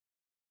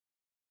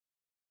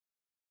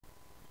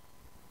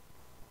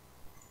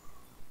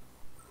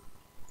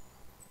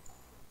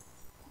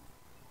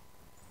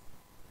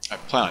I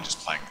plan on just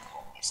playing the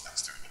Cornwalls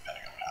next turn,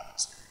 depending on what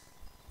happens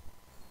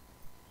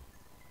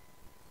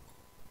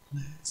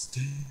here. Let's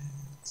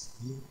dance.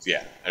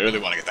 Yeah, I really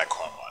want to get that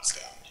Cornwalls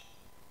down.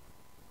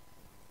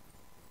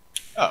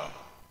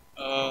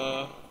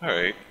 Oh.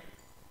 Alright.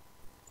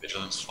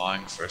 Vigilance,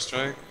 flying, first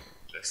strike.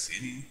 Did I see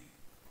any?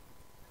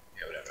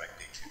 Yeah, whatever, I can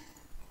take 2.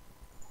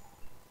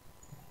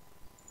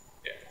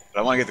 Yeah, but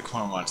I want to get the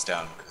Cornwalls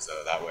down because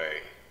that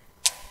way,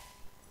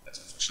 that's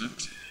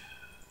unfortunate.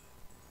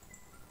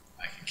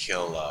 I can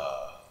kill,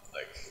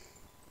 like,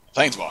 a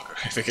Planeswalker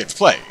if it gets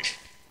played.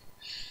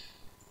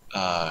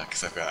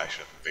 Because I've got, I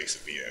should have a base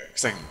of Vita.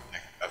 Because I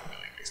have a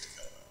million ways to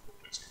kill them.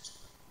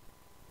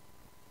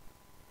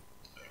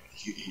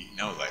 He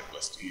knows I have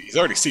Blister. He's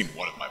already seen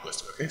one of my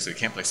Blister. Okay, so he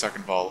can't play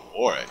Second Ball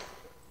or it.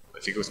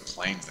 But if he goes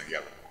Plains, then you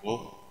have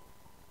removal.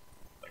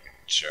 Like a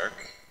jerk.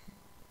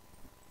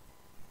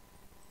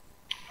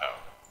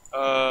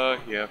 Oh.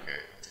 Yeah, okay.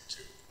 Take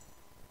 2.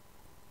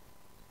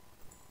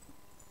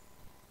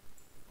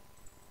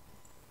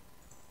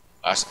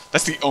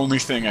 That's the only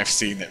thing I've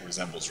seen that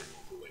resembles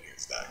removal in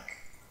his deck.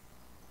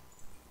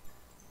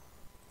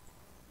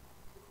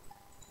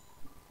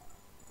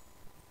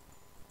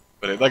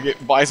 But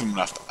it buys him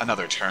enough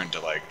another turn to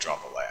like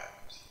drop a land.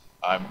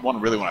 I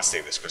really want to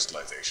save this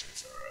crystallization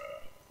for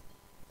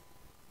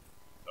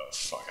oh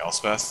fuck,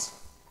 Elspeth.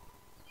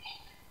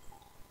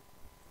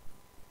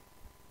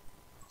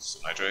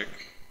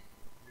 Semi-Drake.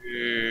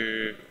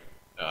 No,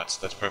 that's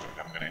perfect.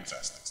 I'm gonna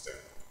infest next turn.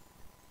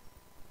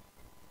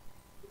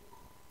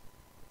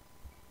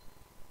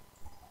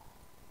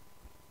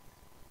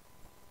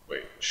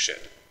 Wait,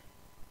 shit.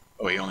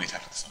 Oh, he only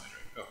attacked the Semi-Drake.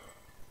 Oh.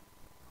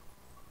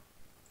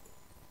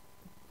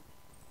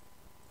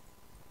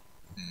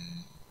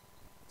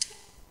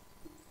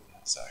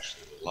 That's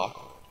actually a little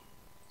awkward.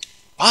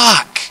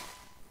 Fuck!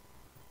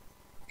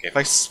 Okay, if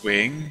I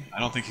swing, I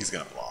don't think he's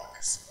gonna block.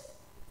 So.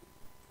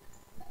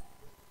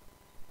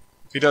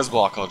 If he does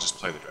block, I'll just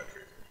play the Dread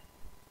Reaper.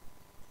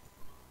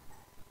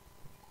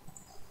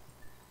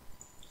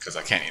 Because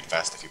I can't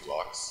infest if he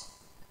blocks.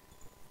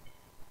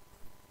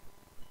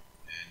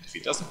 And if he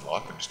doesn't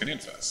block, I'm just gonna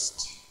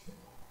infest.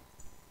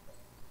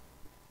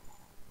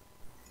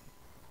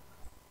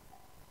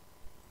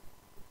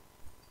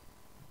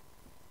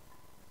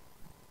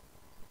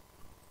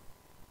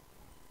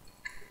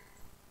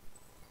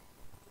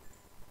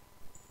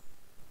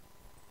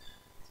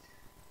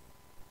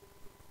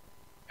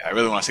 I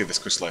really want to save this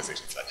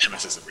crystallization for that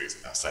Nemesis of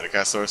Reason. Now,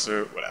 Cytocast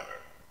Sorcerer, whatever.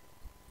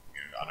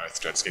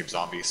 Unearth Dreadscape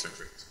Zombie, swing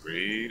for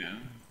 3, no?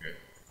 Okay.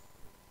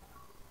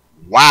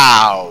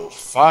 Wow!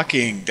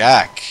 Fucking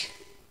deck!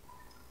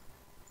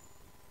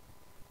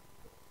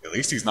 At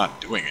least he's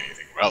not doing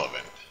anything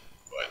relevant,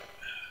 but...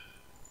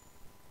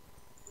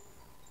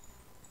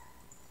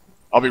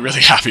 I'll be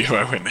really happy if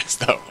I win this,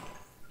 though.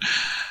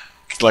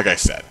 Like I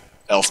said,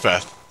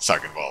 Elspeth,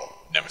 Second Ball,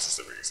 Nemesis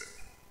of Reason.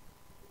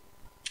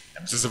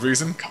 Nemesis of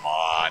Reason? Come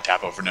on,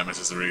 tap out for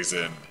Nemesis of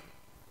Reason.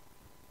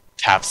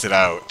 Taps it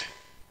out.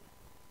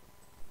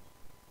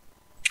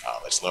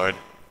 Oh, Lich Lord.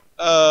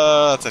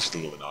 That's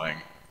actually a little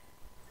annoying.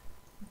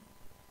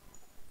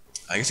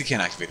 I guess he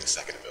can't activate the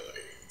second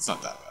ability. It's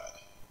not that bad.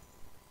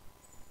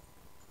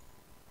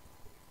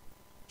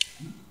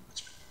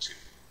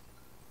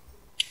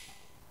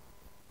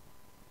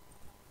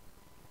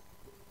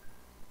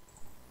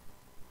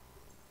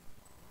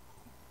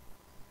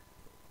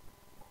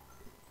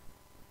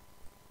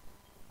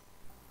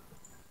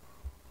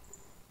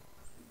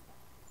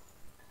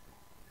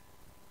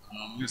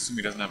 I'm gonna assume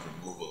he doesn't have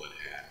removal in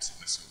hand, so I'm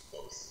gonna assume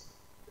both.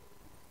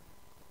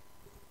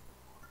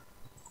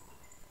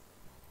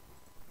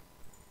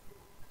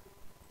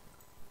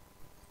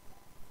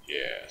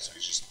 Yeah, so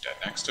he's just dead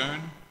next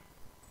turn.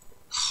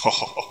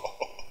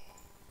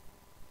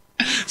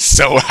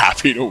 So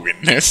happy to win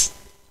this.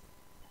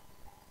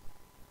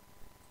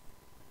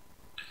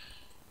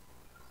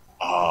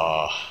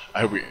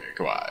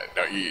 Come on.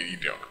 No, you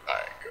don't.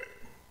 Alright, good.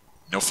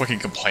 No fucking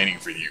complaining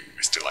for you,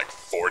 Mr. Like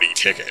 40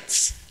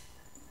 tickets.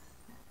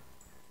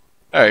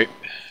 Alright.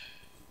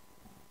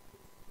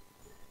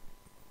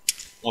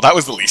 Well, that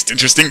was the least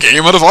interesting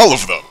game out of all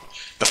of them.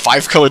 The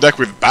 5-color deck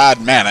with bad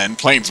mana and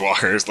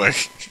Planeswalkers,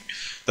 like...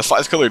 The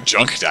 5-color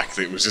junk deck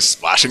that was just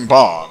splashing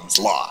bombs,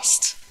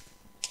 lost.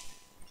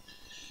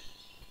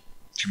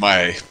 To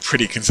my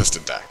pretty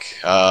consistent deck.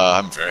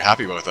 I'm very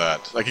happy about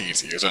that. Like you can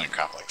see, there's only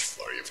crap like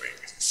Flurry of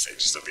Wings and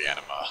Sages of the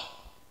Anima.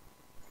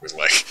 With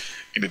like,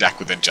 in a deck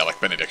with Angelic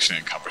Benediction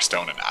and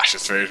Cumberstone and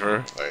Ash's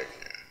Favor. Like,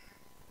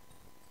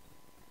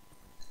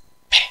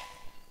 yeah.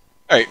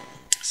 Alright,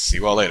 see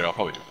you all later, I'll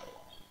probably do